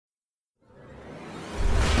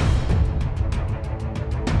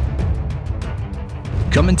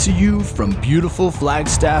Coming to you from beautiful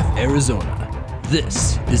Flagstaff, Arizona,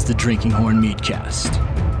 this is the Drinking Horn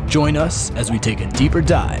Meadcast. Join us as we take a deeper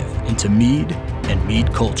dive into mead and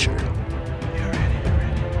mead culture.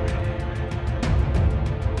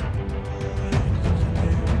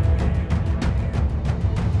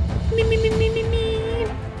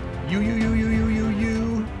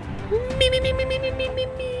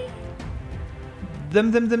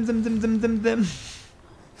 Them.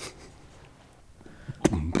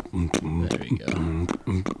 There you go.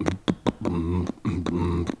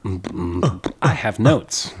 I have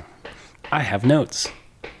notes. I have notes.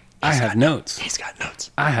 I have notes. He's got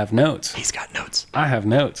notes. I have notes. He's got notes. I have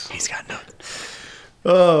notes. He's got notes.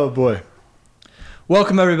 Oh, boy.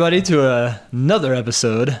 Welcome, everybody, to another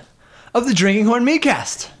episode of the Drinking Horn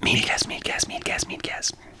Meadcast.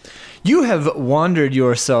 Meadcast. You have wandered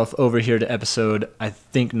yourself over here to episode, I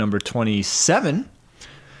think, number 27.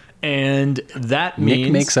 And that means...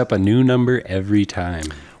 Nick makes up a new number every time.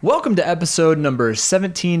 Welcome to episode number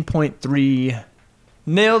 17.3.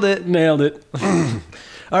 Nailed it. Nailed it.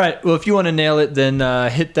 All right. Well, if you want to nail it, then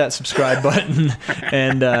hit that subscribe button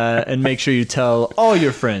and make sure you tell all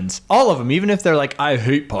your friends, all of them, even if they're like, I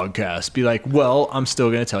hate podcasts. Be like, well, I'm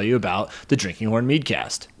still going to tell you about the Drinking Horn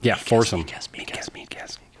Meadcast. Yeah, force them.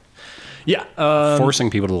 Meadcast. Yeah.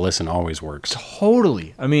 Forcing people to listen always works.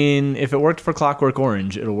 Totally. I mean, if it worked for Clockwork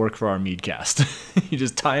Orange, it'll work for our Meadcast. You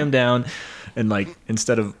just tie them down, and like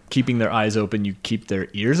instead of keeping their eyes open, you keep their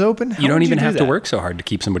ears open. You don't even have to work so hard to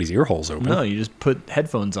keep somebody's ear holes open. No, you just put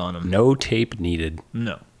headphones on them. No tape needed.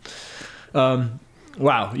 No.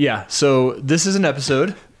 Wow. Yeah. So this is an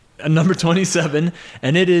episode, number 27,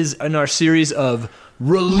 and it is in our series of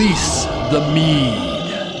Release the Mead.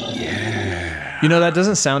 You know, that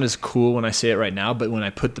doesn't sound as cool when I say it right now, but when I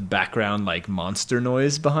put the background like monster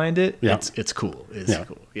noise behind it, yeah. it's cool.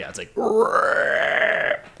 Cool. Yeah, it's like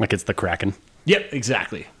it's the Kraken. Yep,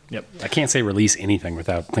 exactly. Yep. I can't say release anything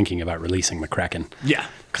without thinking about releasing the Kraken. Yeah.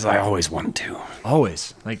 Because I always want to.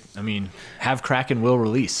 Always. Like, I mean, have Kraken will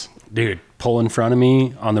release. Dude, pull in front of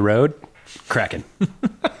me on the road, Kraken.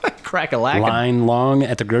 Crack-a-lackin'. Line long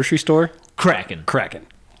at the grocery store, Kraken.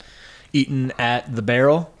 Eaten at the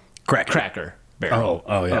barrel, Cracker. Barrel.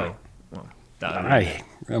 Oh yeah. Well,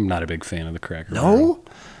 I'm not a big fan of the Cracker. No? Barrel.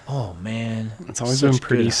 Oh, man. It's always been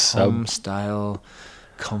pretty home-style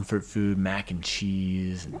comfort food, mac and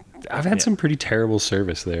cheese. I've had some pretty terrible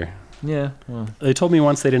service there. Yeah, well. They told me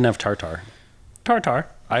once they didn't have tartar. Tartar.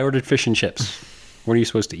 I ordered fish and chips. What are you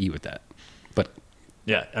supposed to eat with that? But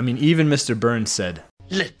yeah, I mean, even Mr. Burns said,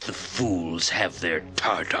 let the fools have their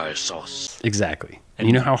tartar sauce. Exactly. And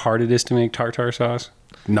you know how hard it is to make tartar sauce?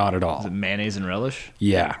 Not at all. Is it mayonnaise and relish?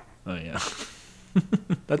 Yeah. Oh, yeah.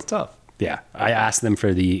 That's tough. Yeah. I asked them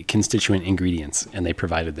for the constituent ingredients, and they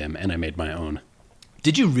provided them, and I made my own.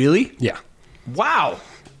 Did you really? Yeah. Wow.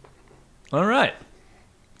 All right.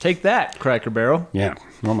 Take that, Cracker Barrel. Yeah.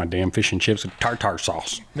 I want my damn fish and chips with tartar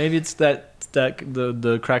sauce. Maybe it's that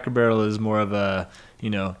the Cracker Barrel is more of a,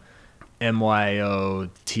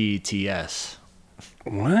 MYOTTS.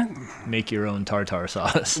 What? Make your own tartar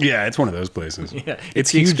sauce. Yeah, it's one of those places. Yeah,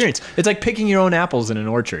 it's the huge. Experience. It's like picking your own apples in an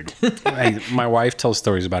orchard. My wife tells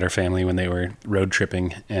stories about her family when they were road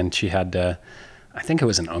tripping, and she had, I think it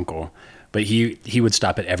was an uncle, but he would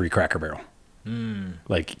stop at every Cracker Barrel.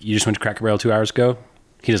 Like, you just went to Cracker Barrel 2 hours ago?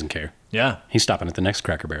 He doesn't care. Yeah. He's stopping at the next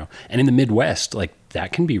Cracker Barrel. And in the Midwest, like,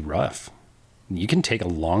 that can be rough. You can take a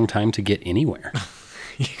long time to get anywhere.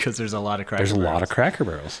 Because there's a lot of Cracker Barrels. There's a lot of Cracker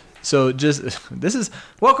Barrels. So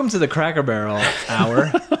welcome to the Cracker Barrel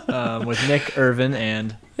Hour with Nick Irvin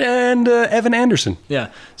and Evan Anderson.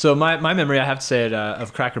 Yeah. So my memory, I have to say,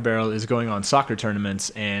 of Cracker Barrel is going on soccer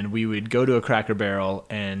tournaments, and we would go to a Cracker Barrel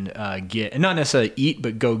and and not necessarily eat,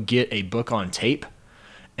 but go get a book on tape.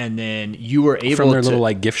 And then you were able from their little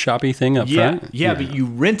like gift shoppy thing up front. Yeah, but you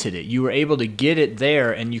rented it. You were able to get it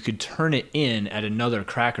there, and you could turn it in at another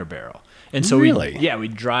Cracker Barrel. And so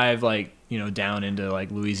we'd drive down into like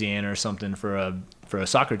Louisiana or something for a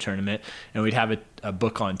soccer tournament, and we'd have a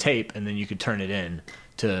book on tape, and then you could turn it in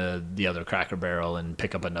to the other Cracker Barrel and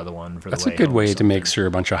pick up another one for the way home. That's a good way to make sure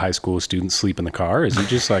a bunch of high school students sleep in the car. Is you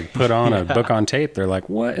just like put on a book on tape? They're like,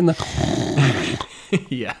 what in the?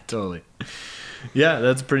 Yeah, totally. Yeah,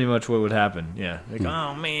 that's pretty much what would happen. Yeah, like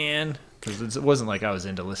oh man, because it wasn't like I was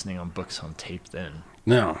into listening on books on tape then.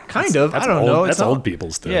 No, kind of. I don't know. That's old people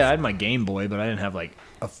stuff. Yeah, I had my Game Boy, but I didn't have like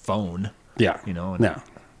a phone. Yeah, No.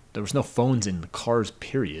 There was no phones in the cars,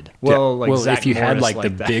 period. Well, like Zach if you Morris, had like the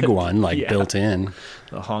that. big one, like built in,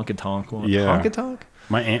 the honk-a-tonk one. Yeah, honk-a-tonk.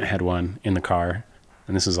 My aunt had one in the car,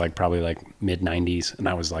 and this is like probably like mid '90s, and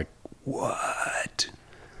I was like, "What?"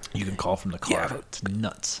 You can call from the car. Yeah. It's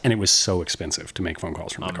nuts. And it was so expensive to make phone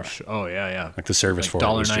calls from the car. Oh, yeah. Like the service for it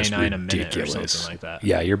was just $1.99 ridiculous. a minute or something like that.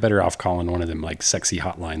 Yeah, you're better off calling one of them like sexy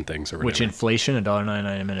hotline things or whatever. Which inflation,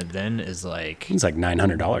 $1.99 a minute then is like it's like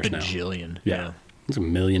 $900 now. Bajillion. Yeah. It's $1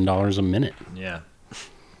 million a minute. Yeah.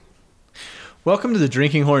 Welcome to the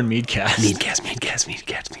Drinking Horn Meadcast.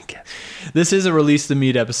 Meadcast. This is a Release the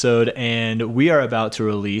Mead episode, and we are about to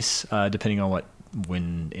release, depending on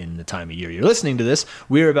when in the time of year you're listening to this,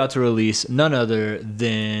 we are about to release none other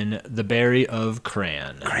than the Berry of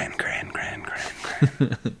Cran. Cran.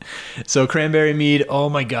 So cranberry mead, oh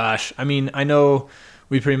my gosh. I mean, I know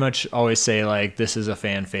we pretty much always say like, this is a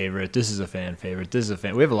fan favorite, this is a fan favorite, this is a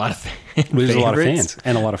fan. We have a lot of favorites. There's a lot of fans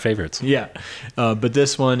and a lot of favorites. Yeah. But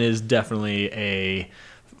this one is definitely a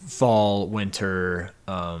fall, winter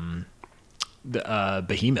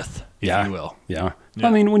behemoth, if you will. Yeah. I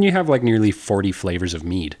mean, when you have like nearly 40 flavors of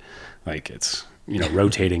mead, like it's,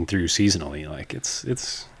 rotating through seasonally, like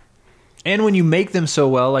it's. And when you make them so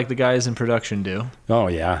well, like the guys in production do. Oh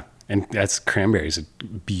yeah. And cranberry's a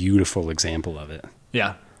beautiful example of it.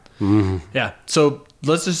 Yeah. Mm-hmm. Yeah. So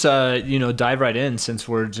let's just, dive right in since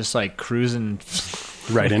we're just like cruising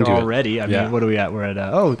right into already. it. I mean, what are we at? We're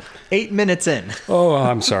at, 8 minutes in. Oh,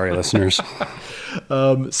 I'm sorry, listeners.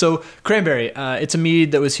 So cranberry, it's a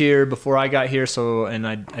mead that was here before I got here. So, and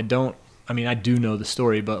I do know the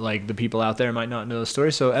story, but like the people out there might not know the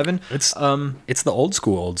story. So Evan, it's the old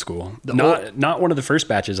school. Not one of the first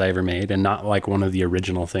batches I ever made, and not like one of the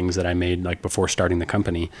original things that I made like before starting the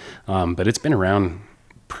company. But it's been around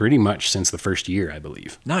pretty much since the first year, I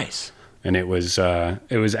believe. Nice. And it was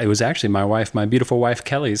actually my beautiful wife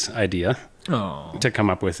Kelly's idea to come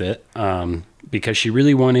up with it. Because she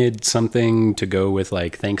really wanted something to go with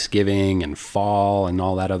like Thanksgiving and fall and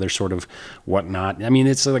all that other sort of whatnot. I mean,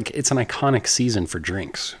 it's an iconic season for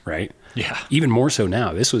drinks, right? Yeah. Even more so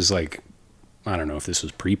now. This was like, I don't know if this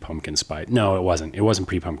was pre-pumpkin spice. No, it wasn't. It wasn't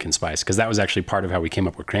pre-pumpkin spice, because that was actually part of how we came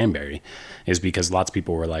up with cranberry, is because lots of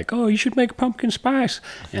people were like, oh, you should make pumpkin spice.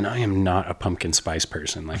 And I am not a pumpkin spice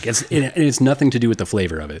person. Like it's nothing to do with the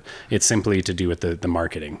flavor of it. It's simply to do with the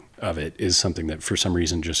marketing of it is something that for some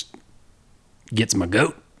reason just gets my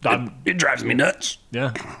goat. It drives me nuts.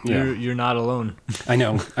 Yeah. You're not alone. I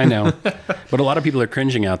know. But a lot of people are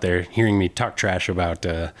cringing out there hearing me talk trash about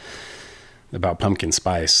pumpkin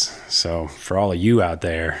spice. So for all of you out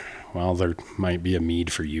there, well, there might be a mead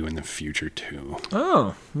for you in the future too.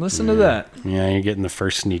 Oh, listen to that. Yeah, you're getting the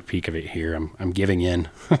first sneak peek of it here. I'm giving in.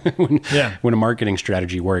 When a marketing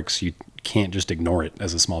strategy works, you can't just ignore it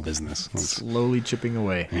as a small business. Slowly chipping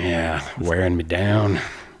away. Yeah, wearing me down.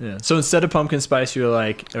 Yeah. So instead of pumpkin spice, you were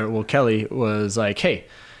like, Kelly was like, hey,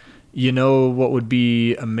 you know what would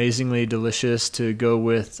be amazingly delicious to go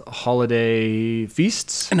with holiday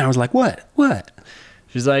feasts? And I was like, what?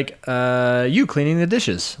 She's like, you cleaning the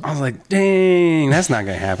dishes. I was like, dang, that's not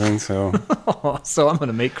going to happen. So so I'm going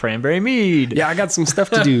to make cranberry mead. Yeah, I got some stuff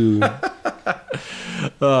to do.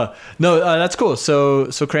 That's cool. So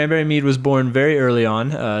cranberry mead was born very early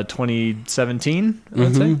on, 2017,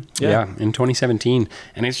 let's say. Yeah, in 2017.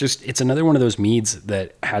 And it's another one of those meads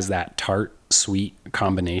that has that tart sweet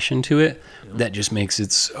combination to it that just makes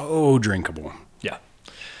it so drinkable. Yeah.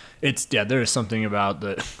 There is something about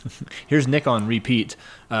here's Nick on repeat.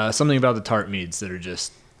 Something about the tart meads that are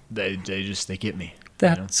just, they get me.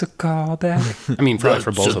 That's a callback. I mean, probably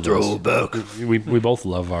for both of us. We both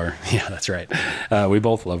love that's right. We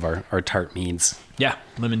both love our tart meads. Yeah.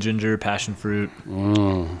 Lemon ginger, passion fruit,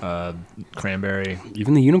 cranberry.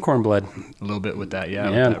 Even the unicorn blood. A little bit with that, with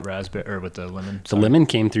that raspberry, or with the lemon. The lemon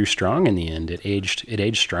came through strong in the end. It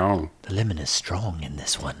aged strong. The lemon is strong in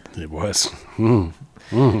this one. It was.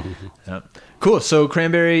 Yeah. Cool. So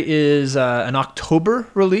cranberry is an October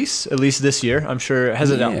release, at least this year. I'm sure.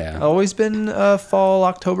 Has it always been a fall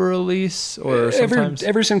October release, or sometimes?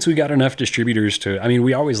 Ever since we got enough distributors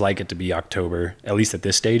we always like it to be October, at least at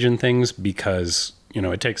this stage in things, because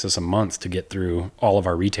it takes us a month to get through all of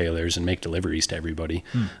our retailers and make deliveries to everybody.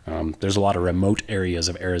 There's a lot of remote areas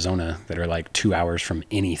of Arizona that are like 2 hours from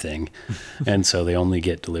anything, and so they only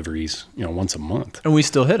get deliveries once a month. And we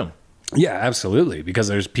still hit them. Yeah, absolutely. Because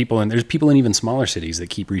there's people in even smaller cities that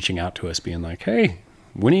keep reaching out to us being like, hey,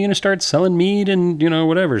 when are you going to start selling mead and,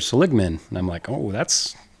 whatever, Seligman? And I'm like, oh,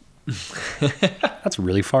 that's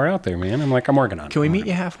really far out there, man. I'm like, I'm working on it. Can we meet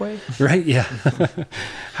you halfway? Right? Yeah.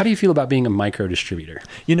 How do you feel about being a micro distributor?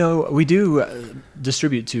 We do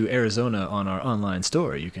distribute to Arizona on our online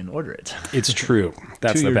store. You can order it. It's true.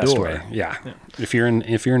 That's the best way. Yeah. If you're in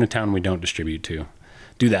a town we don't distribute to,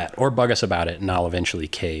 Do that, or bug us about it, and I'll eventually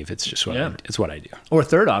cave. It's just it's what I do. Or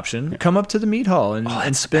third option, come up to the mead hall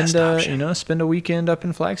and spend a weekend up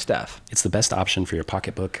in Flagstaff. It's the best option for your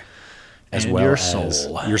pocketbook, as And well your as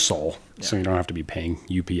soul. your soul. Yeah. So you don't have to be paying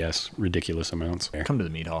UPS ridiculous amounts. Come to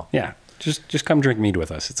the mead hall. Yeah, just come drink mead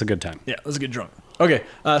with us. It's a good time. Yeah, let's get drunk. Okay,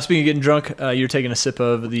 speaking of getting drunk, you're taking a sip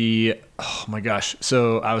of the. Oh my gosh!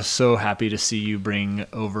 So I was so happy to see you bring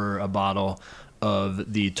over a bottle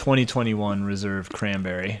of the 2021 Reserve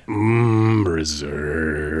Cranberry.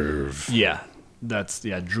 Reserve. Yeah, that's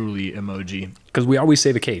drooly emoji. Because we always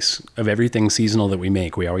save a case of everything seasonal that we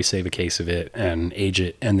make. We always save a case of it and age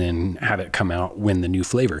it, and then have it come out when the new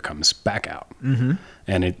flavor comes back out. Mm-hmm.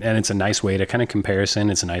 And it's a nice way to kind of comparison.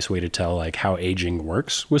 It's a nice way to tell like how aging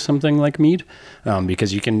works with something like mead,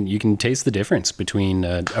 because you can taste the difference between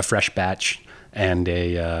a fresh batch and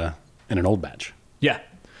an old batch. Yeah.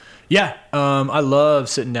 Yeah, I love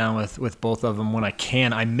sitting down with both of them when I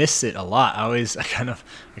can. I miss it a lot. I kind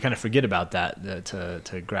of forget about that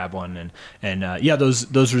to grab one and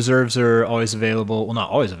those reserves are always available. Well, not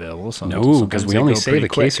always available. No, because we only save a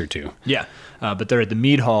case or two. Yeah, but they're at the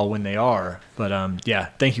mead hall when they are. But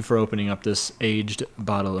thank you for opening up this aged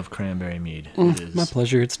bottle of cranberry mead. My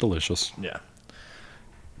pleasure. It's delicious. Yeah.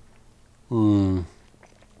 We're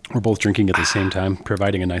both drinking at the same time,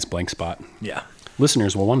 providing a nice blank spot. Yeah.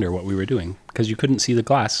 Listeners will wonder what we were doing because you couldn't see the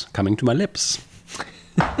glass coming to my lips.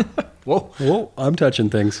 Whoa, I'm touching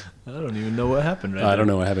things. I don't even know what happened right I don't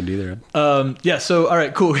know what happened either. So, all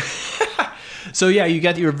right, cool. So, yeah, you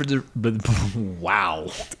got your...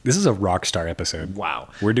 Wow. This is a rock star episode. Wow.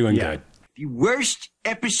 We're doing good. The worst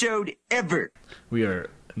episode ever. We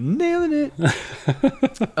are nailing it.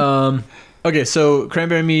 Okay, so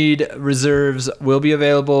cranberry mead reserves will be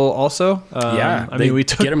available also. We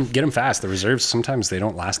get them fast. The reserves, sometimes they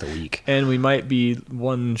don't last a week. And we might be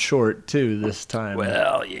one short too this time.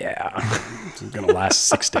 Well, yeah. It's going to last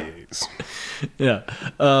 6 days. Yeah.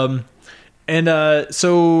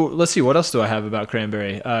 So let's see, what else do I have about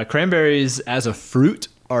cranberry? Cranberries as a fruit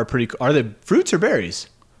are they fruits or berries?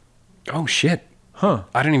 Oh, shit. Huh.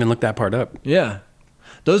 I didn't even look that part up. Yeah.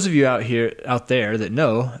 Those of you out there that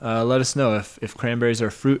know, let us know if cranberries are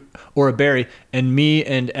a fruit or a berry. And me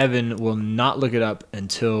and Evan will not look it up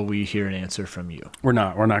until we hear an answer from you. We're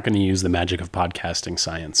not going to use the magic of podcasting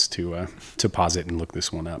science to pause it and look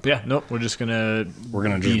this one up. Yeah, nope. We're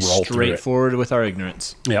gonna be just straightforward with our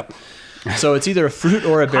ignorance. Yep. So it's either a fruit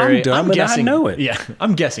or a berry. I'm dumb, and I know it. Yeah,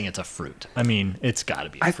 I'm guessing it's a fruit. I mean, it's got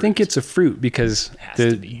to be. I think it's a fruit because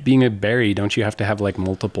being a berry, don't you have to have like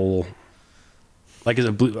multiple? Like is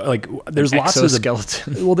a blue like there's lots of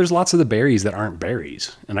skeleton. Well, there's lots of the berries that aren't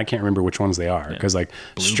berries, and I can't remember which ones they are because like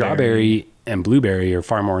strawberry and blueberry are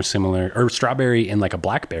far more similar, or strawberry and like a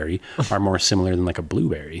blackberry are more similar than like a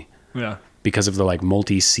blueberry. Yeah. Because of the like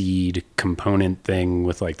multi-seed component thing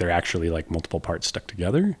with like they're actually like multiple parts stuck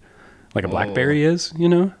together, like a blackberry is,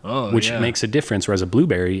 which makes a difference. Whereas a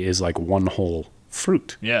blueberry is like one whole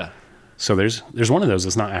fruit. Yeah. So there's one of those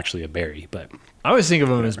that's not actually a berry, but I always think of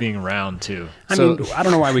them as being round too. I mean, I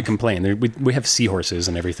don't know why we complain. We have seahorses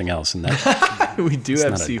and everything else, and that we do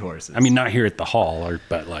have seahorses. I mean, not here at the hall,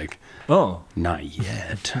 but like, not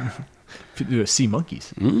yet. Sea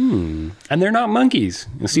monkeys, and they're not monkeys.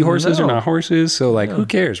 And seahorses are not horses, so like, who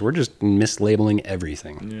cares? We're just mislabeling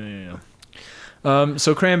everything. Yeah.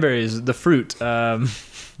 So cranberries, the fruit.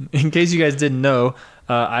 In case you guys didn't know,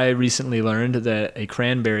 I recently learned that a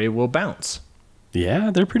cranberry will bounce.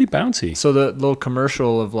 Yeah, they're pretty bouncy. So the little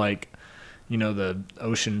commercial of like, the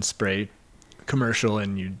ocean spray commercial,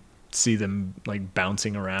 and you see them like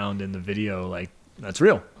bouncing around in the video, like that's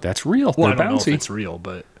real. That's real. Well, they're I don't bouncy. know if it's real,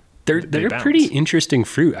 but they're a pretty interesting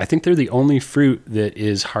fruit. I think they're the only fruit that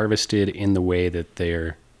is harvested in the way that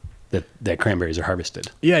that cranberries are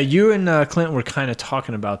harvested. Yeah, you and Clint were kind of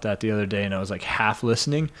talking about that the other day, and I was like half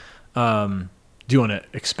listening. Do you want to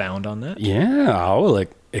expound on that? Yeah, I'll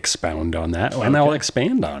expound on that, and I'll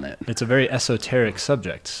expand on it. It's a very esoteric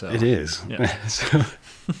subject. So it is. Yeah.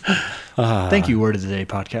 Thank you, Word of the Day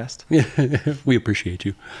podcast. We appreciate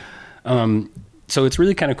you. So it's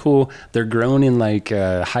really kind of cool. They're grown in like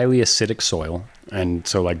highly acidic soil, and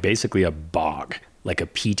so like basically a bog. Like a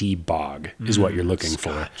peaty bog is what you're looking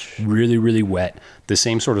for. Really, really wet. The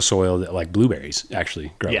same sort of soil that like blueberries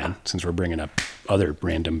actually grow in, since we're bringing up other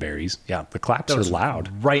random berries. Yeah, the claps are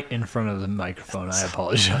loud. Right in front of the microphone. I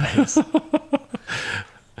apologize.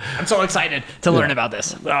 I'm so excited to learn about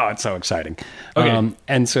this. Oh, it's so exciting. Okay.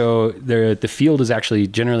 And so the field is actually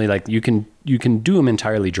generally like you can do them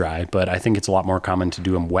entirely dry, but I think it's a lot more common to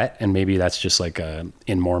do them wet, and maybe that's just like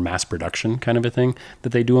in more mass production kind of a thing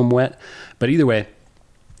that they do them wet. But either way,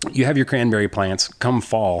 you have your cranberry plants. Come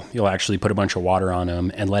fall, you'll actually put a bunch of water on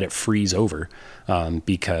them and let it freeze over,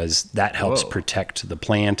 because that helps protect the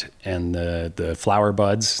plant and the flower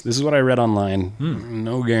buds. This is what I read online.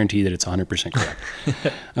 No guarantee that it's 100% correct,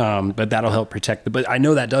 but that'll help protect but I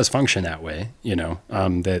know that does function that way,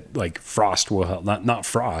 that like frost will help, not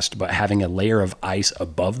frost, but having a layer of ice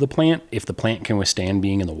above the plant, if the plant can withstand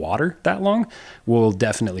being in the water that long, will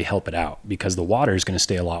definitely help it out, because the water is going to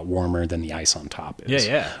stay a lot warmer than the ice on top is.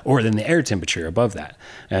 Yeah. Or than the air temperature above that.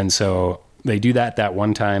 And so they do that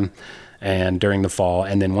one time and during the fall.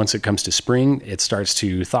 And then once it comes to spring, it starts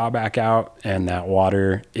to thaw back out, and that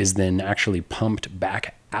water is then actually pumped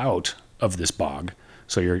back out of this bog.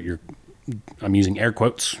 So you're I'm using air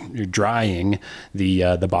quotes, you're drying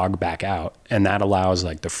the bog back out, and that allows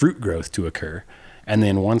like the fruit growth to occur. And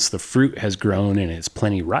then once the fruit has grown and it's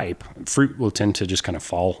plenty ripe, fruit will tend to just kind of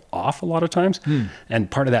fall off a lot of times. And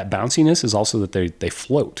part of that bounciness is also that they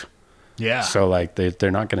float. Yeah. So like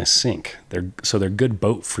they're not going to sink. They're good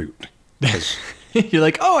boat fruit. You're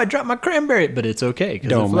like, oh, I dropped my cranberry, but it's okay.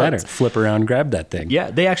 Don't matter. Flip around, grab that thing.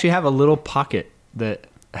 Yeah, they actually have a little pocket that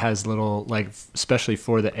has little, like, especially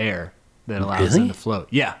for the air that allows them to float.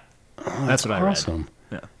 Yeah, that's what I read. Awesome.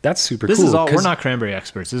 Yeah. That's super This cool. is all. We're not cranberry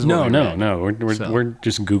experts. This is No. what we read. We're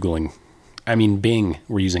just Googling. I mean, Bing.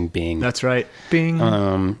 We're using Bing. That's right. Bing.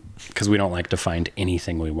 Because we don't like to find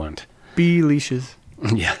anything we want. Bee leashes.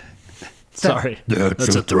 Yeah. Sorry.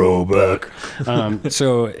 That's a throwback.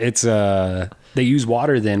 So it's they use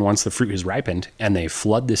water then once the fruit is ripened, and they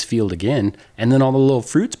flood this field again, and then all the little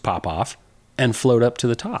fruits pop off and float up to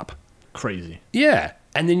the top. Crazy. Yeah.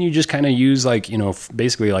 And then you just kind of use like,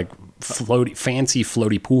 basically like fancy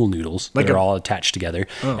floaty pool noodles that are all attached together,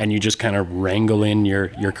 and you just kind of wrangle in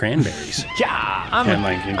your cranberries. Yeah,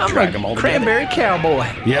 and drag them all cranberry cowboy.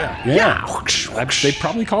 Yeah. They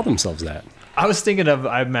probably call themselves that. I was thinking of,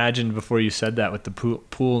 I imagined before you said that with the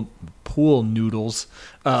pool noodles.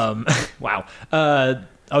 Wow.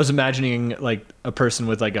 I was imagining like a person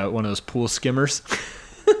with like one of those pool skimmers.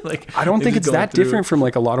 Like, I don't think it's that different from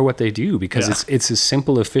like a lot of what they do, because it's a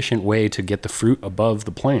simple, efficient way to get the fruit above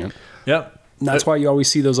the plant. Yep. And that's why you always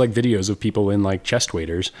see those like videos of people in like chest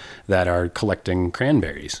waders that are collecting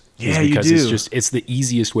cranberries. Yeah, because you do. it's the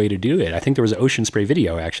easiest way to do it. I think there was an Ocean Spray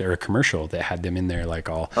video actually, or a commercial that had them in there like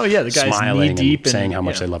all the guy's smiling knee-deep and saying how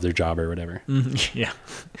much they love their job or whatever. Yeah.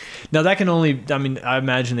 Now that can only, I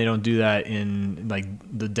imagine they don't do that in like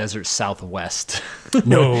the desert Southwest.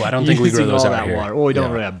 No, I don't think we grow those out here. Water. Well, we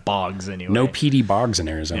don't really have bogs anyway. No PD bogs in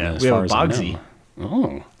Arizona. Yeah, as we far have a as I bogsy. know.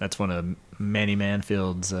 Oh. That's one of Manny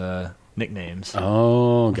Manfield's nicknames.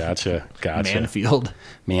 Oh, gotcha. Manfield.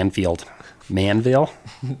 Manville,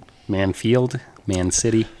 Manfield, Man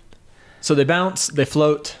City. So they bounce, they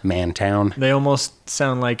float. Mantown. They almost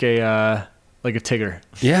sound like a tigger.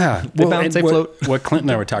 Yeah. They bounce, they float. What Clint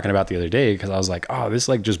and I were talking about the other day, because I was like, oh, this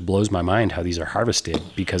like just blows my mind how these are harvested,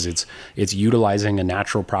 because it's utilizing a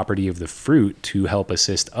natural property of the fruit to help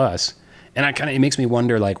assist us. And it makes me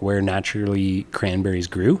wonder like where naturally cranberries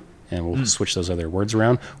grew. And we'll switch those other words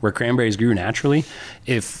around, where cranberries grew naturally,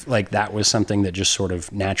 if like that was something that just sort of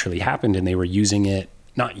naturally happened and they were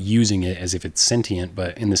not using it as if it's sentient,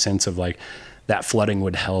 but in the sense of like that flooding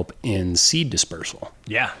would help in seed dispersal.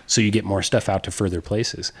 Yeah. So you get more stuff out to further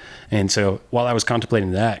places. And so while I was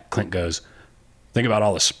contemplating that, Clint goes, think about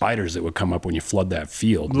all the spiders that would come up when you flood that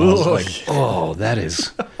field. And I was like, oh, that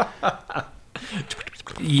is...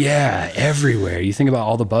 Yeah, everywhere. You think about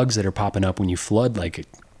all the bugs that are popping up when you flood like...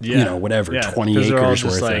 20 acres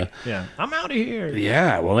worth of... I'm out of here.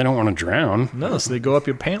 Yeah, well, they don't want to drown. No, so they go up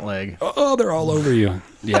your pant leg. Oh, they're all over you.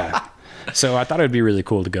 Yeah. So I thought it would be really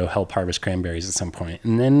cool to go help harvest cranberries at some point.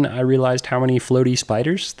 And then I realized how many floaty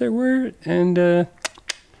spiders there were, and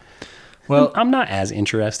well, I'm not as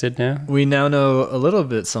interested now. We now know a little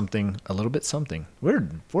bit something. We're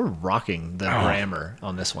rocking the grammar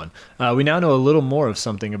on this one. We now know a little more of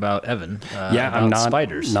something about Evan. I'm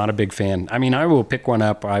not a big fan. I mean, I will pick one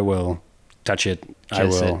up. I will touch it.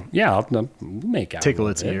 I'll make out. Tickle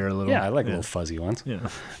its ear a little. Yeah, I like little fuzzy ones. Yeah.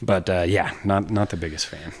 But not the biggest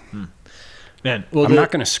fan. Man, well, I'm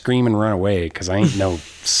not going to scream and run away because I ain't no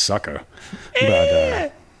sucker.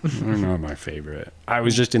 But they're not my favorite. I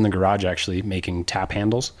was just in the garage actually making tap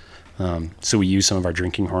handles. So we use some of our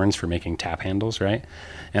drinking horns for making tap handles, right?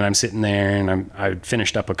 And I'm sitting there and I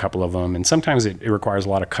finished up a couple of them. And sometimes it requires a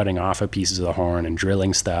lot of cutting off of pieces of the horn and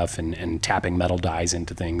drilling stuff and tapping metal dies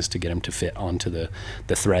into things to get them to fit onto the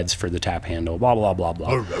threads for the tap handle, blah, blah, blah,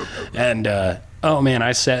 blah. And, oh man,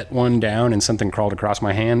 I set one down and something crawled across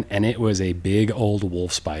my hand and it was a big old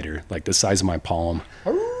wolf spider, like the size of my palm.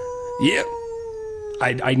 Yep.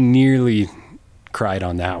 I nearly cried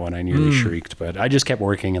on that one. I nearly shrieked, but I just kept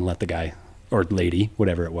working and let the guy or lady,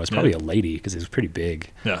 whatever it was, probably a lady because it was pretty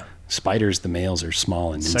big. Yeah. Spiders, the males are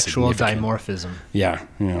small and Sexual insignificant. dimorphism. Yeah.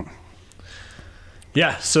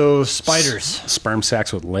 Yeah, so spiders. Sperm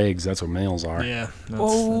sacs with legs, that's what males are. Yeah,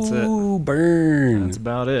 that's it. Oh, burn. That's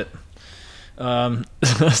about it.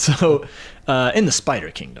 So, in the spider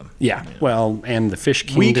kingdom. Yeah, well, and the fish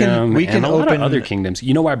kingdom, we can and a lot of open other kingdoms.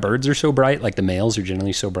 You know why birds are so bright? Like the males are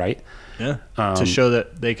generally so bright? Yeah, to show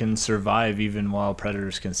that they can survive even while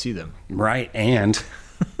predators can see them. Right, and...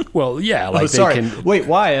 Well, yeah, like sorry. they can... Wait,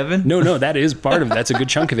 why, Evan? No, that is part of it. That's a good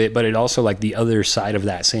chunk of it, but it also, like, the other side of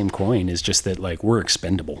that same coin is just that, like, we're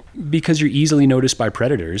expendable. Because you're easily noticed by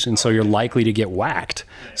predators, and so you're likely to get whacked.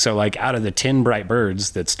 So, like, out of the 10 bright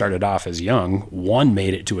birds that started off as young, one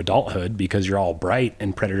made it to adulthood because you're all bright,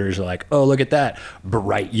 and predators are like, oh, look at that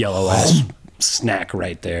bright yellow-ass snack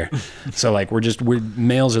right there. So, like,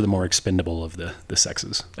 males are the more expendable of the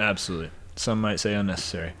sexes. Absolutely. Some might say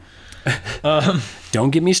unnecessary. Don't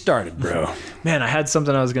get me started, bro. Man, I had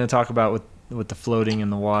something I was going to talk about with the floating in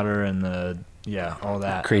the water and all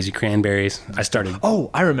that. Crazy cranberries. I started. Oh,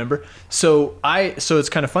 I remember. So it's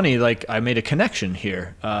kind of funny. Like I made a connection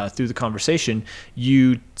here through the conversation.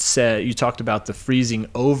 You talked about the freezing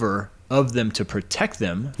over of them to protect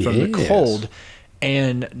them from the cold.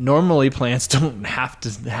 And normally plants don't have to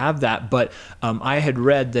have that, but I had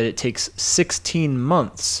read that it takes 16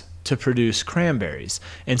 months to produce cranberries.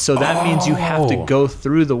 And so that means you have to go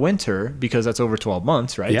through the winter because that's over 12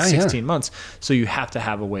 months, right? Yeah, 16 months. So you have to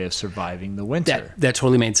have a way of surviving the winter. That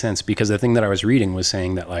totally made sense because the thing that I was reading was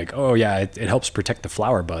saying that like, oh yeah, it helps protect the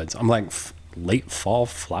flower buds. I'm like, late fall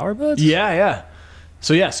flower buds? Yeah.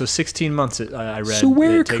 So 16 months I read. So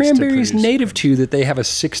where are cranberries native to that they have a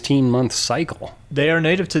 16-month cycle? They are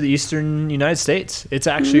native to the eastern United States. It's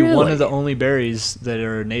actually one of the only berries that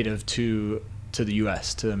are native to the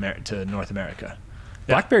U.S., to North America.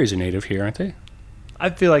 Yeah. Blackberries are native here, aren't they? I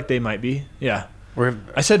feel like they might be, yeah.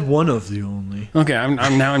 I said one of the only. Okay,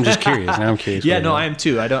 I'm just curious. Now I'm curious. Yeah, no, I am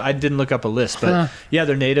too. I didn't look up a list, but yeah,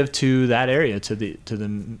 they're native to that area, to the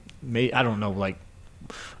I don't know, like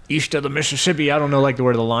east of the Mississippi. I don't know like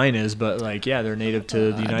where the line is, but like yeah, they're native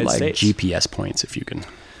to the United States. GPS points if you can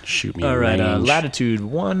shoot me. All right, latitude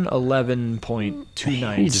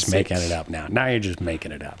 111.29. You're just making it up now. Now you're just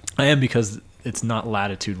making it up. I am because it's not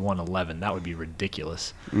latitude 111. That would be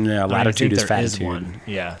ridiculous. Yeah, latitude is fatitude. One.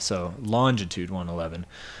 Yeah, so longitude 111.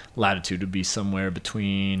 Latitude would be somewhere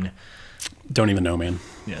between... Don't even know, man.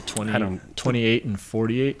 Yeah, 28 and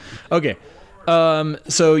 48. Okay. So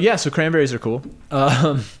cranberries are cool.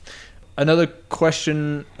 Another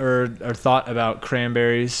question or thought about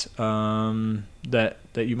cranberries that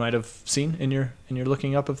you might have seen in your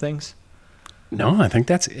looking up of things? No, I think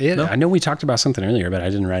that's it. No? I know we talked about something earlier, but I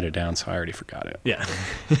didn't write it down, so I already forgot it. Yeah,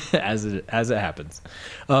 as it happens.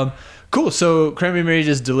 Cool. So cranberry marriage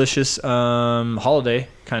is delicious. Holiday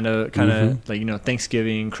kind of like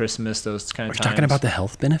Thanksgiving, Christmas, those kind of times. We're talking about the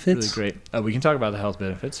health benefits. Really great. We can talk about the health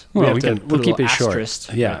benefits. Well, we'll keep it short.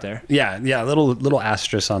 Right there. Yeah. Little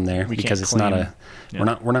asterisk on there because it's not a.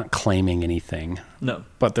 Yeah. We're not claiming anything. No.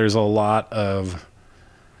 But there's a lot of.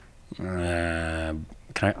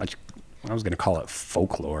 I was going to call it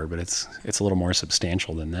folklore, but it's a little more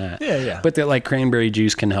substantial than that. Yeah. But that like cranberry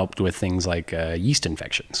juice can help with things like yeast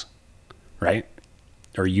infections, right?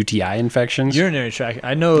 Or UTI infections. Urinary tract.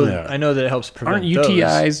 I know that it helps prevent. Aren't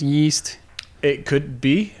UTIs yeast? It could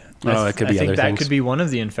be. Oh, it could be other things. I think that could be one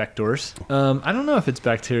of the infectors. I don't know if it's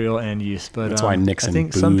bacterial and yeast, but that's why Nixon. I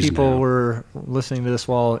think some people were listening to this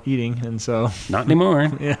while eating, and so not anymore.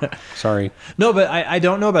 Yeah, sorry. No, but I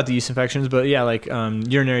don't know about the yeast infections, but yeah, like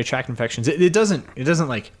urinary tract infections. It doesn't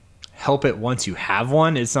like help it once you have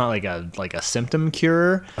one. It's not like a symptom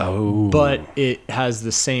cure. Oh, but it has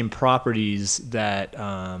the same properties that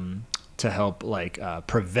to help like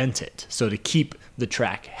prevent it. So to keep the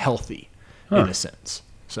tract healthy in a sense.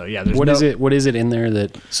 So yeah, What is it in there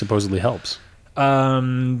that supposedly helps?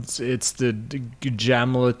 It's the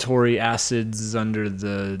jamulatory acids under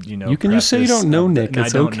the You can just say you don't know, Nick.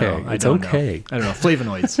 It's okay. It's okay. I don't know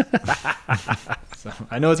flavonoids. So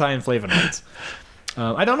I know it's high in flavonoids.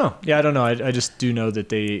 I don't know. Yeah, I don't know. I just do know that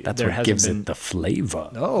That's what gives it the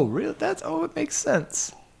flavor. Oh, really? It makes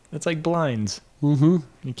sense. It's like blinds. Mm-hmm.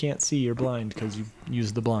 You can't see, you're blind because you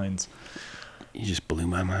use the blinds. You just blew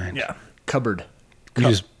my mind. Yeah. Cupboard. You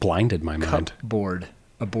just blinded my mind. Cupboard.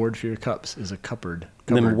 A board for your cups is a cupboard.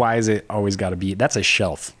 And then why is it always got to be? That's a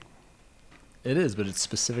shelf. It is, but it's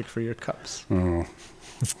specific for your cups. Mm.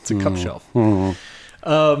 It's a cup shelf.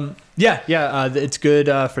 It's good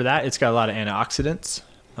for that. It's got a lot of antioxidants.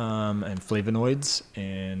 and flavonoids,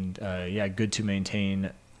 and good to maintain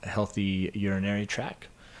a healthy urinary tract.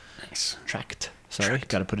 Nice. Tract. Sorry,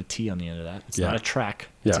 got to put a T on the end of that. It's Yeah. not a track.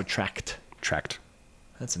 It's Yeah. a tract. Tract.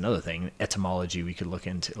 That's another thing. Etymology we could look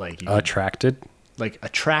into. Like Attracted. like a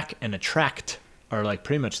track and a tract are like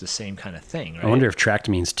pretty much the same kind of thing, right? I wonder if tract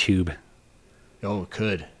means tube. Oh, it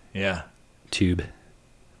could. Yeah. Tube.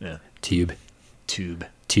 Yeah. Tube. Tube.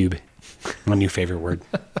 Tube. My new favorite word.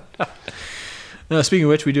 No, speaking of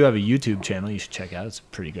which, we do have a YouTube channel you should check out. It's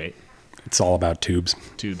pretty great. It's all about tubes.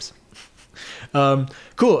 Tubes.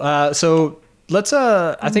 Cool. So let's.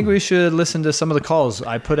 I think we should listen to some of the calls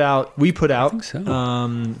we put out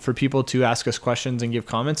so. for people to ask us questions and give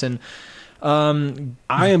comments. And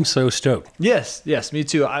I am so stoked. yes, me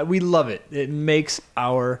too. We love it. It makes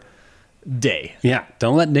our day. Yeah.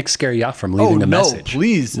 Don't let Nick scare you off from leaving a message.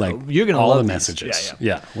 Please. Like You're gonna all love the these. messages.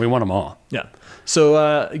 Yeah. We want them all. Yeah.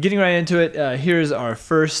 So getting right into it, here's our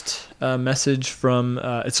first message from.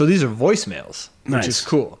 So these are voicemails, which is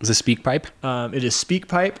cool. Is it SpeakPipe? It is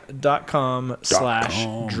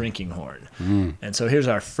speakpipe.com/drinkinghorn. And so here's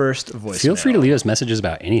our first voicemail. Feel free to leave us messages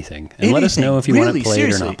about anything and let us know if you want it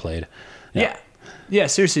played or not played. Yeah,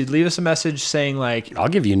 seriously, leave us a message saying like, I'll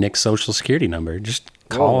give you Nick's social security number. Just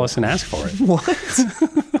call us and ask for it. what?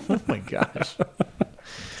 Oh my gosh.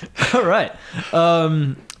 All right.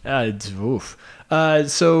 Oof.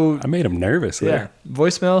 So I made him nervous there.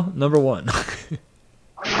 voicemail number 1.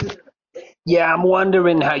 Yeah, I'm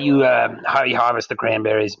wondering how you harvest the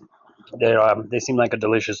cranberries. They seem like a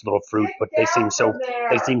delicious little fruit, but they seem so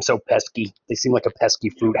pesky. They seem like a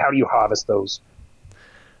pesky fruit. How do you harvest those?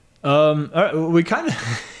 All right, we kind of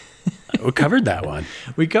We covered that one.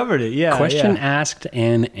 we covered it. Yeah. Question yeah. asked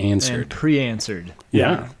and answered. And pre-answered.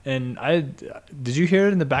 Yeah. And did you hear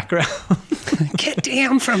it in the background? Get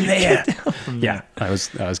down from there. Yeah, I was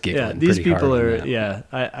giggling. Yeah, these pretty people hard on are. that. Yeah,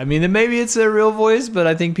 I mean, maybe it's their real voice, but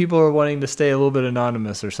I think people are wanting to stay a little bit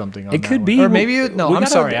anonymous or something. On It that could one. be. Or maybe no. I'm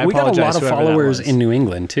sorry. I We got apologize. a lot of whoever that followers was. in New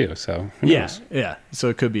England too. So who knows? Yeah. So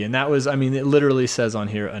it could be, and that was. I mean, it literally says on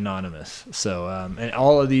here anonymous. So and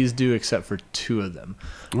all of these do except for 2 of them.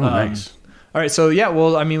 Oh, nice. All right. So yeah.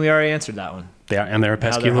 Well, I mean, we already answered that one. They're a How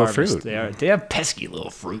pesky they're little harvested. fruit. They have pesky little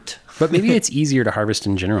fruit. But maybe it's easier to harvest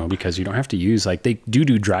in general because you don't have to use like they do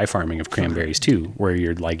dry farming of cranberries too, where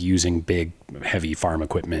you're like using big, heavy farm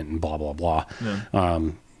equipment and blah blah blah. Yeah.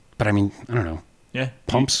 But I mean, I don't know. Yeah.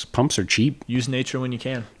 Pumps are cheap. Use nature when you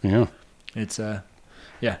can. Yeah, It's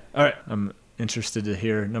yeah. All right. I'm interested to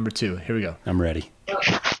hear number 2. Here we go. I'm ready.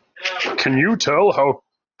 Can you tell how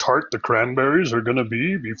tart the cranberries are going to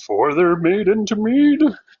be before they're made into mead?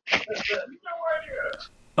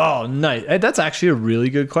 Oh, nice. Hey, that's actually a really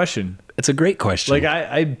good question. It's a great question.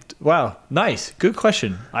 Like wow, nice, good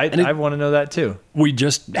question. I want to know that too. We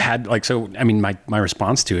just had like, so, I mean, my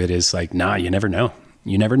response to it is like, nah, you never know.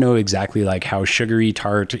 You never know exactly like how sugary,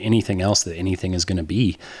 tart, anything else that anything is going to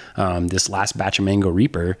be. This last batch of Mango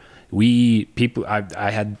Reaper, I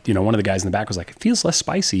had, one of the guys in the back was like, it feels less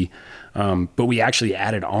spicy. But we actually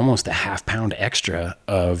added almost a half pound extra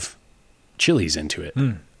of chilies into it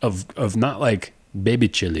of not like baby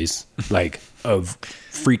chilies, like of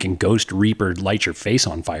freaking Ghost Reaper light your face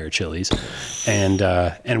on fire chilies.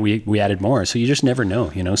 And we added more. So you just never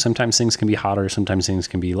know, sometimes things can be hotter, sometimes things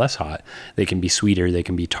can be less hot. They can be sweeter, they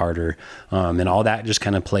can be tartar. And all that just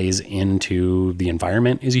kind of plays into the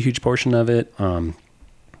environment is a huge portion of it.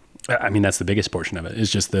 I mean, that's the biggest portion of it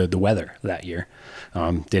is just the weather that year.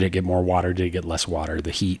 Did it get more water? Did it get less water?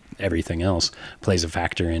 The heat, everything else plays a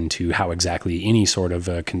factor into how exactly any sort of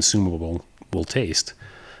consumable will taste.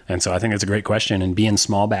 And so I think that's a great question. And being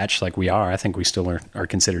small batch like we are, I think we still are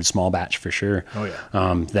considered small batch for sure. Oh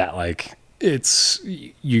yeah. That like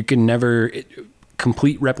you can never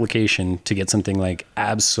complete replication to get something like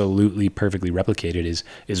absolutely perfectly replicated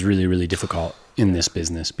is really, really difficult in this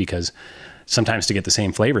business because sometimes to get the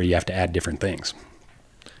same flavor, you have to add different things.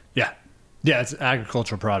 Yeah. Yeah. It's an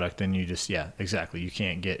agricultural product and you just, exactly. You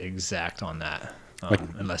can't get exact on that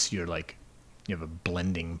unless you're like, you have a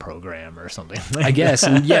blending program or something. I guess.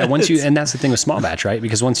 And yeah, and that's the thing with small batch, right?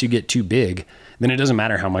 Because once you get too big, then it doesn't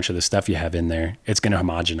matter how much of the stuff you have in there, it's going to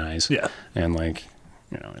homogenize. Yeah. And like,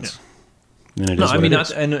 it's, then it no, is I what mean, it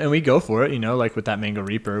is. and we go for it, like with that Mango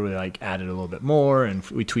Reaper, we like added a little bit more and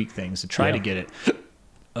we tweak things to try to get it.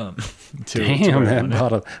 Damn,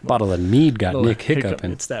 that bottle of mead got Nick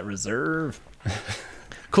hiccuping. It's that reserve.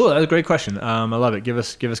 Cool. That was a great question. I love it. Give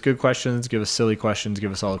us good questions. Give us silly questions.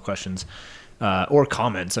 Give us all the questions. Or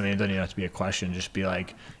comments. I mean, it doesn't even have to be a question. Just be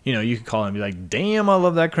like, you could call and be like, damn, I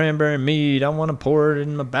love that cranberry mead. I want to pour it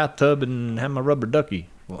in my bathtub and have my rubber ducky.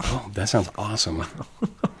 Oh, that sounds awesome.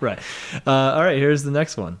 Right. All right, here's the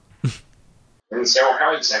next one. And so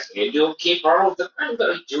how exactly do you keep all of the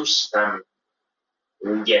cranberry juice from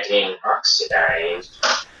getting oxidized?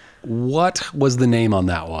 What was the name on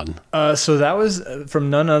that one? So that was from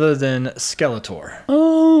none other than Skeletor.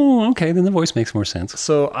 Oh, okay. Then the voice makes more sense.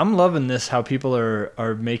 So I'm loving this, how people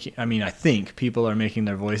are making, I mean, I think people are making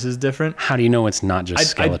their voices different. How do you know it's not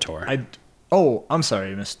just Skeletor? Oh, I'm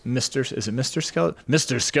sorry, Mr. Is it Mr. Skeletor?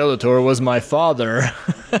 Mr. Skeletor was my father.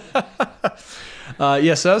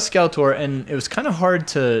 Yeah, so that was Skeletor, and it was kind of hard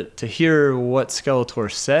to hear what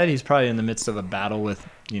Skeletor said. He's probably in the midst of a battle with,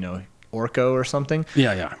 Orko or something.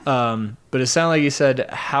 Yeah. But it sounded like he said,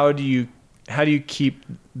 how do you keep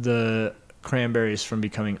the cranberries from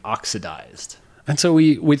becoming oxidized? And so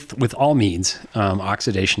with all meads,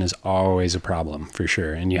 oxidation is always a problem for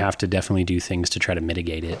sure, and you have to definitely do things to try to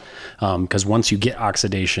mitigate it. Because once you get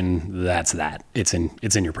oxidation, that's that. It's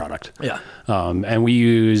in your product. Yeah. And we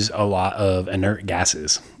use a lot of inert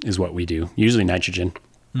gases, is what we do. Usually nitrogen,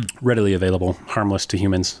 readily available, harmless to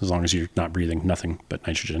humans as long as you're not breathing nothing but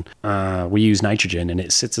nitrogen. We use nitrogen, and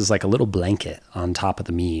it sits as like a little blanket on top of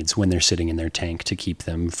the meads when they're sitting in their tank to keep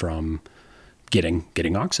them from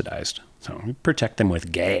getting oxidized. So we protect them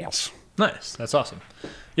with gas. Nice. That's awesome.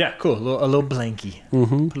 Yeah, cool. A little blankie.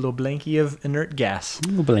 Mm-hmm. A little blankie of inert gas. A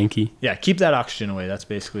little blankie. Yeah, keep that oxygen away. That's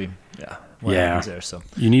basically what happens there. So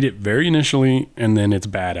you need it very initially, and then it's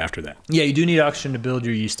bad after that. Yeah, you do need oxygen to build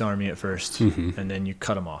your yeast army at first, and then you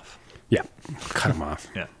cut them off. Yeah, cut them off.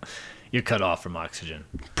 Yeah, you're cut off from oxygen.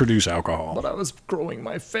 Produce alcohol. But I was growing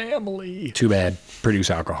my family. Too bad.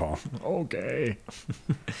 Produce alcohol. Okay.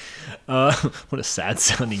 What a sad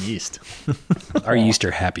sounding yeast. Our yeast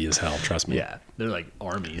are happy as hell, trust me. Yeah, they're like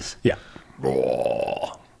armies. Yeah.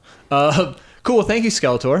 Cool. Thank you,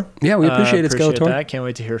 Skeletor. Yeah, we appreciate it, Skeletor. That. Can't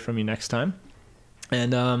wait to hear from you next time.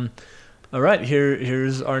 And all right,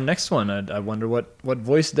 here's our next one. I wonder what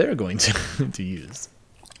voice they're going to use.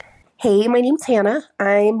 Hey, my name's Hannah.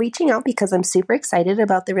 I'm reaching out because I'm super excited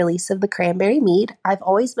about the release of the Cranberry Mead. I've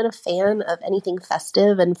always been a fan of anything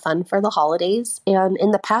festive and fun for the holidays, and in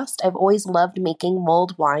the past, I've always loved making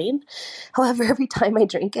mulled wine. However, every time I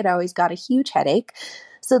drink it, I always got a huge headache.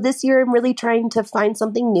 So this year, I'm really trying to find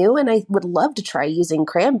something new, and I would love to try using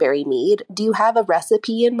cranberry mead. Do you have a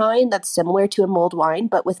recipe in mind that's similar to a mulled wine,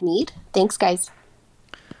 but with mead? Thanks, guys.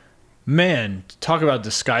 Man, talk about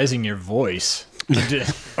disguising your voice.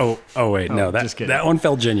 Oh wait, no, that one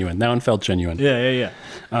felt genuine. Yeah.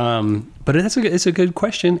 But it's a good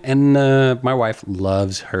question, and my wife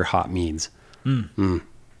loves her hot meads.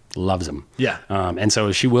 Loves them. Yeah. And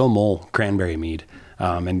so she will mull cranberry mead.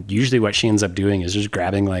 And usually what she ends up doing is just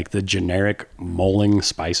grabbing like the generic mulling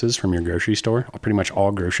spices from your grocery store. Pretty much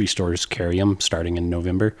all grocery stores carry them starting in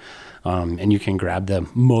November. And you can grab the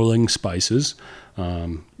mulling spices,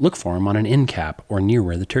 look for them on an end cap or near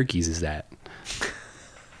where the turkeys is at.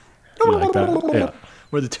 You like that? Yeah.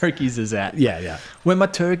 Where the turkeys is at. Yeah. Where my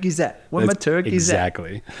turkeys at?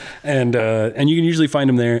 Exactly. And you can usually find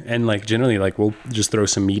them there. And like generally, like we'll just throw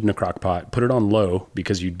some mead in a crock pot, put it on low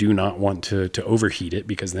because you do not want to overheat it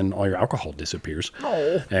because then all your alcohol disappears.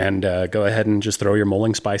 Oh. And go ahead and just throw your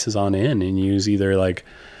mulling spices on in and use either like,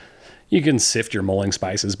 you can sift your mulling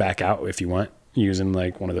spices back out if you want. Using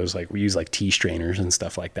like one of those, like we use like tea strainers and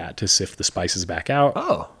stuff like that to sift the spices back out.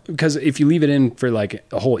 Oh. Because if you leave it in for like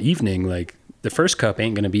a whole evening, like the first cup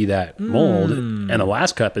ain't going to be that mold, and the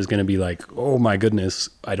last cup is going to be like, oh my goodness,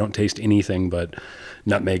 I don't taste anything but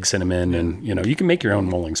nutmeg, cinnamon, and you can make your own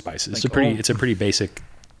mulling spices. Like, it's a pretty basic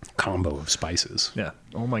combo of spices. Yeah.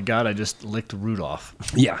 Oh my God, I just licked Rudolph.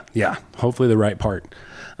 Yeah. Hopefully the right part.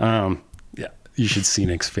 Yeah. You should see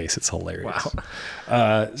Nick's face. It's hilarious.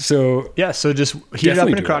 Wow. So just heat it up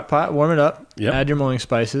in a crock pot, warm it up, add your mulling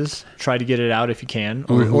spices, try to get it out if you can,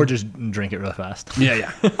 or just drink it real fast.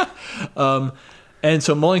 Yeah. And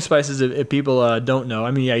so mulling spices, if people don't know,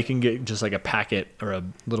 I mean, you can get just like a packet or a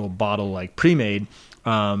little bottle like pre-made.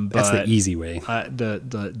 That's the easy way.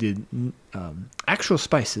 The actual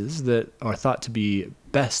spices that are thought to be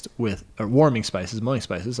best with, or warming spices, mulling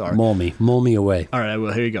spices are... Mull me away. All right,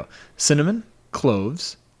 well, here you go. Cinnamon,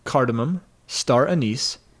 cloves, cardamom, star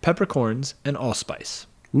anise, peppercorns, and allspice.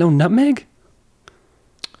 No nutmeg?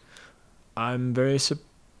 I'm very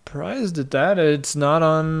surprised at that. It's not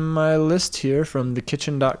on my list here from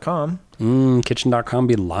thekitchen.com. Kitchen.com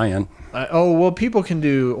be lying. People can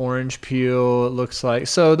do orange peel, it looks like.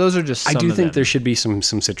 So those are just some I do of think them. there should be some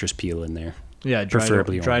citrus peel in there. Yeah,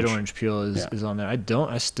 preferably dried orange peel is on there.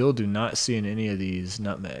 I still do not see in any of these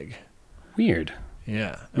nutmeg. Weird.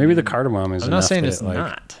 Yeah. Maybe the cardamom is. I'm not saying it's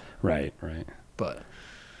not. Right. But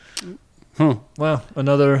Well,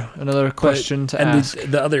 another question to ask.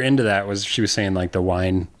 And the other end of that was she was saying like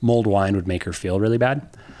mulled wine would make her feel really bad.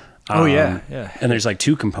 Yeah. And there's like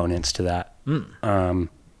two components to that.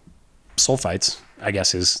 Sulfites, I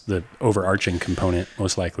guess, is the overarching component,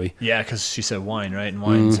 most likely. Yeah, because she said wine, right? And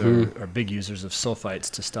wines are big users of sulfites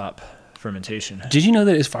to stop fermentation. Did you know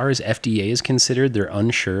that as far as FDA is considered, they're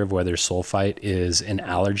unsure of whether sulfite is an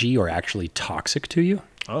allergy or actually toxic to you?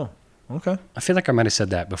 Oh, okay. I feel like I might have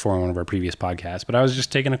said that before on one of our previous podcasts, but I was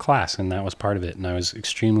just taking a class and that was part of it. And I was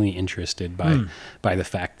extremely interested by the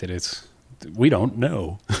fact that we don't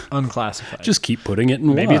know. Unclassified. Just keep putting it in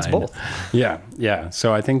wine. Maybe it's both. Yeah.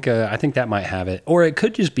 So I think that might have it. Or it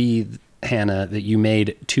could just be, Hannah, that you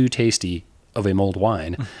made too tasty of a mulled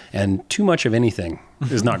wine, and too much of anything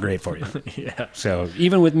is not great for you. Yeah. So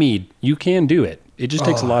even with mead, you can do it. It just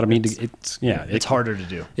takes a lot of mead to. It's harder to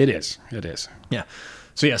do. It is. Yeah.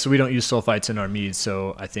 So we don't use sulfites in our mead.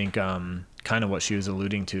 So I think kind of what she was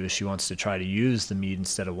alluding to is she wants to try to use the mead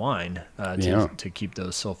instead of wine to keep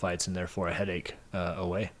those sulfites and therefore a headache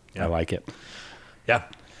away. Yeah. I like it. Yeah.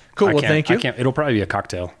 Cool. Well, thank you. It'll probably be a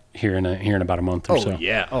cocktail here in about a month or so. Oh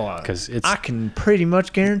yeah. Because I can pretty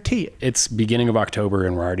much guarantee it. It's beginning of October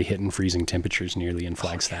and we're already hitting freezing temperatures nearly in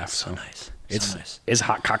Flagstaff. So nice. It's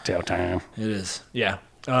hot cocktail time. It is. Yeah.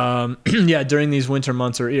 During these winter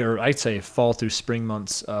months, or I'd say fall through spring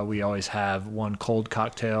months, we always have one cold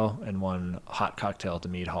cocktail and one hot cocktail at the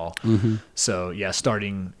mead hall. Mm-hmm. So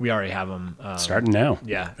we already have them. Starting now.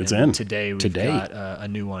 Yeah. It's in. Today we've got a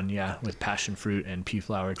new one, with passion fruit and pea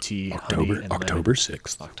flower tea. October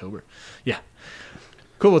 6th. October. Yeah.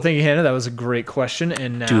 Cool. Well, thank you, Hannah. That was a great question.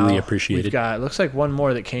 And now duly appreciated. We've got, looks like one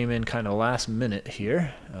more that came in kind of last minute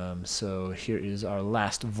here. So here is our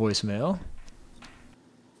last voicemail.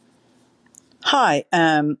 Hi,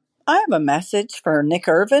 I have a message for Nick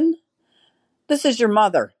Irvin. This is your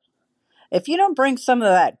mother. If you don't bring some of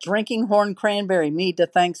that drinking horn cranberry mead to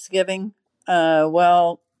Thanksgiving,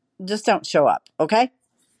 just don't show up, okay?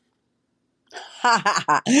 Ha ha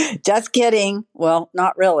ha. Just kidding. Well,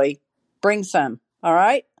 not really. Bring some, all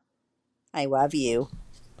right? I love you.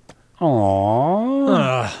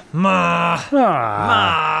 Aww. Ma.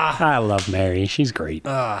 I love Mary. She's great.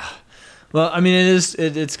 Well, I mean,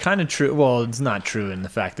 it's kind of true. Well, it's not true in the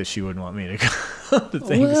fact that she wouldn't want me to go to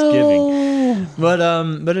Thanksgiving.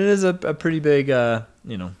 But it is a pretty big,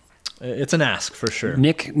 it's an ask for sure.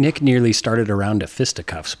 Nick nearly started a round of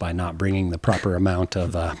fisticuffs by not bringing the proper amount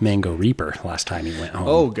of Mango Reaper last time he went home.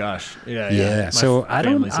 Oh gosh, yeah. So I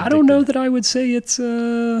don't know that I would say it's.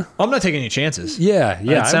 I'm not taking any chances. Yeah.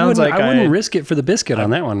 It sounds like I wouldn't risk it for the biscuit on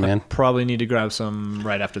that one, man. Probably need to grab some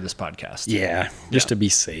right after this podcast. Yeah, just to be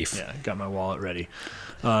safe. Yeah, got my wallet ready.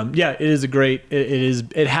 It is a great.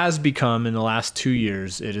 It has become in the last 2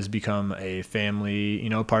 years. It has become a family,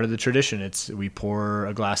 part of the tradition. We pour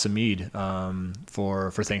a glass of mead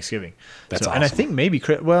for Thanksgiving. That's awesome. And I think maybe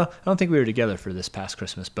I don't think we were together for this past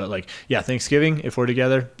Christmas, but Thanksgiving, if we're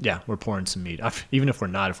together, we're pouring some mead. Even if we're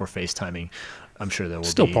not, if we're FaceTiming, I'm sure there will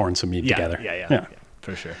still pouring some mead together. Yeah.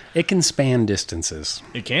 For sure. It can span distances.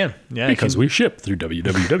 It can. Yeah. Because we ship through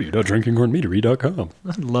www.drinkinghornmeadery.com.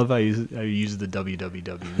 I love how you use the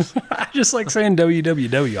wwws. I just like saying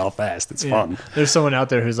www all fast. It's fun. There's someone out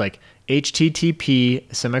there who's like http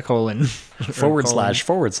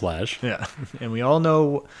 // Yeah. And we all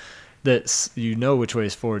know that which way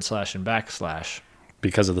is / and /.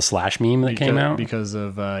 Because of the slash meme that came out? Because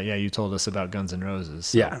of, you told us about Guns N' Roses.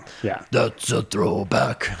 So. Yeah. That's a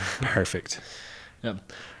throwback. Perfect.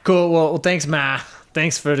 Yep. Cool. Well, thanks, Ma.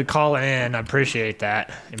 Thanks for the call in. I appreciate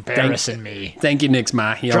that. Embarrassing me. Thank you, Nick's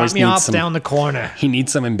Ma. He Drop me off down the corner. He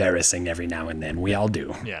needs some embarrassing every now and then. We all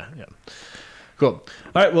do. Yeah. Cool.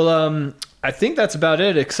 All right. Well, I think that's about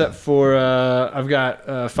it, except for I've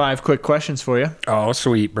got 5 quick questions for you. Oh,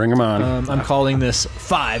 sweet. Bring them on. I'm calling this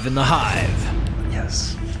 5 in the Hive.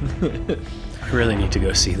 Yes. I really need to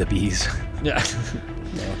go see the bees. Yeah.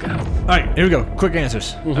 Oh, God. All right. Here we go. Quick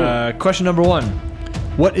answers. Mm-hmm. Question number 1.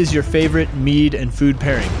 What is your favorite mead and food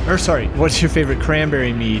pairing? What's your favorite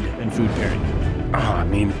cranberry mead and food pairing? Oh, I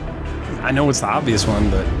mean, I know it's the obvious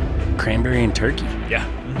one, but cranberry and turkey. Yeah.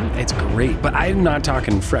 Mm-hmm. It's great. But I'm not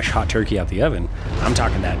talking fresh hot turkey out the oven. I'm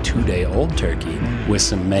talking that 2-day-old turkey with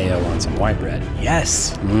some mayo on some white bread.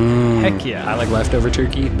 Yes. Heck yeah. I like leftover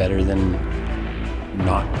turkey better than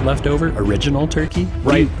not leftover. Original turkey.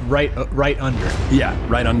 Right under. Yeah,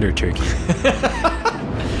 right under turkey.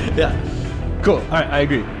 Yeah. Cool. All right, I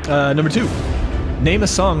agree. Number 2. Name a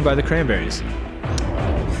song by the Cranberries.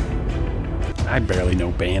 I barely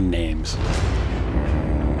know band names.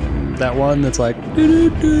 That one that's like...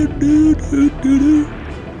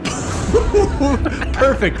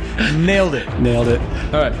 Perfect. Nailed it. Nailed it.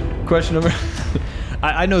 All right. Question number.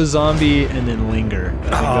 I know zombie and then linger.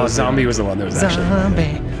 Oh, zombie was the one that was actually.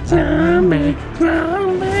 Zombie.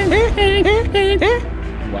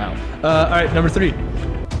 Wow. All right. Number 3.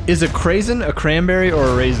 Is a craisin a cranberry or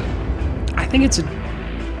a raisin? I think it's a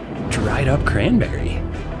dried up cranberry.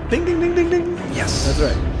 Ding, ding, ding, ding, ding. Yes. That's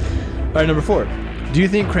right. All right. Number 4. Do you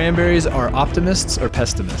think cranberries are optimists or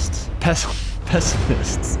pessimists?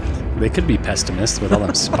 Pessimists. They could be pessimists with all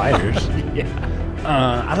them spiders. Yeah.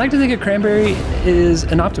 I'd like to think a cranberry is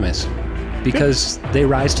an optimist because they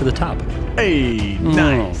rise to the top. Hey,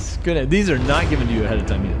 nice. Good. These are not given to you ahead of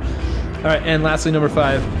time either. All right, and lastly, number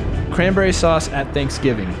 5, cranberry sauce at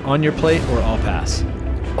Thanksgiving. On your plate or all pass?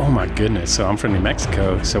 Oh my goodness. So I'm from New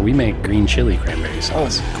Mexico, so we make green chili cranberry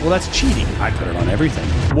sauce. Well, that's cheating. I put it on everything.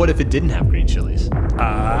 What if it didn't have green chilies?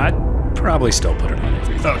 I'd probably still put it on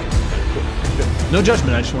everything. Okay. Good. No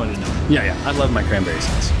judgment, I just wanted to know. Yeah. I love my cranberry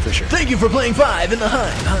sauce, for sure. Thank you for playing 5 in the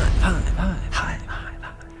Hive.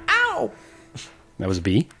 Ow! That was a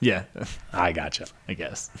B? Yeah. I gotcha. I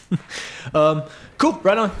guess. Cool.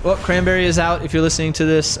 Right on. Well, Cranberry is out if you're listening to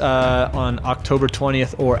this on October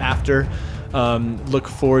 20th or after. Look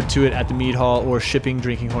forward to it at the Mead Hall or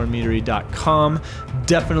shippingdrinkinghornmeadery.com.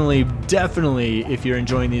 Definitely, if you're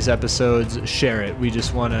enjoying these episodes, share it. We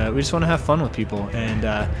just want to have fun with people and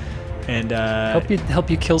help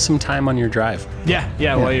you kill some time on your drive.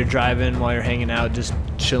 Yeah. While you're driving, while you're hanging out, just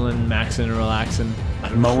chilling, maxing, and relaxing.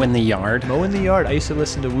 Mowing the yard. I used to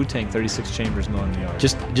listen to Wu-Tang 36 Chambers mowing the yard.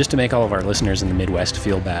 Just to make all of our listeners in the Midwest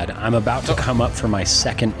feel bad, I'm about to come up for my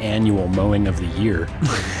 2nd annual mowing of the year.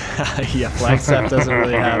 Yeah, Flagstaff doesn't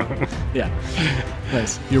really have. Yeah,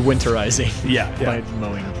 nice. You're winterizing. Yeah. By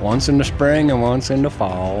mowing. Once in the spring and once in the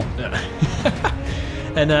fall.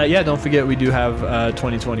 And don't forget we do have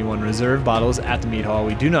 2021 reserve bottles at the Mead Hall.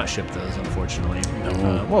 We do not ship those, unfortunately.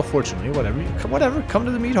 No. Fortunately, whatever. Come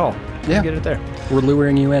to the Mead Hall. Yeah. Get it there. We're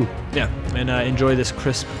luring you in. Yeah. And enjoy this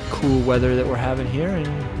crisp, cool weather that we're having here. And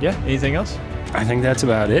anything else? I think that's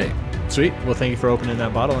about it. Sweet. Well, thank you for opening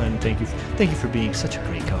that bottle, and thank you for being such a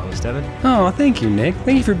great co-host, Evan. Oh, thank you, Nick.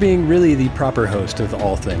 Thank you for being really the proper host of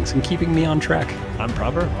all things and keeping me on track. I'm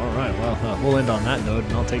proper? All right. Well, we'll end on that note,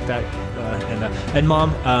 and I'll take that. And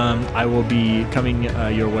Mom, I will be coming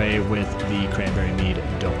your way with the cranberry mead.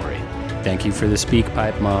 Don't worry. Thank you for the speak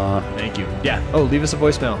pipe, Ma. Thank you. Yeah. Oh, leave us a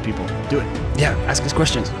voicemail, people. Do it. Yeah. Ask us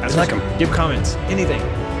questions. I like them. Give comments. Anything.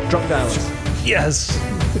 Drunk dial us. Yes.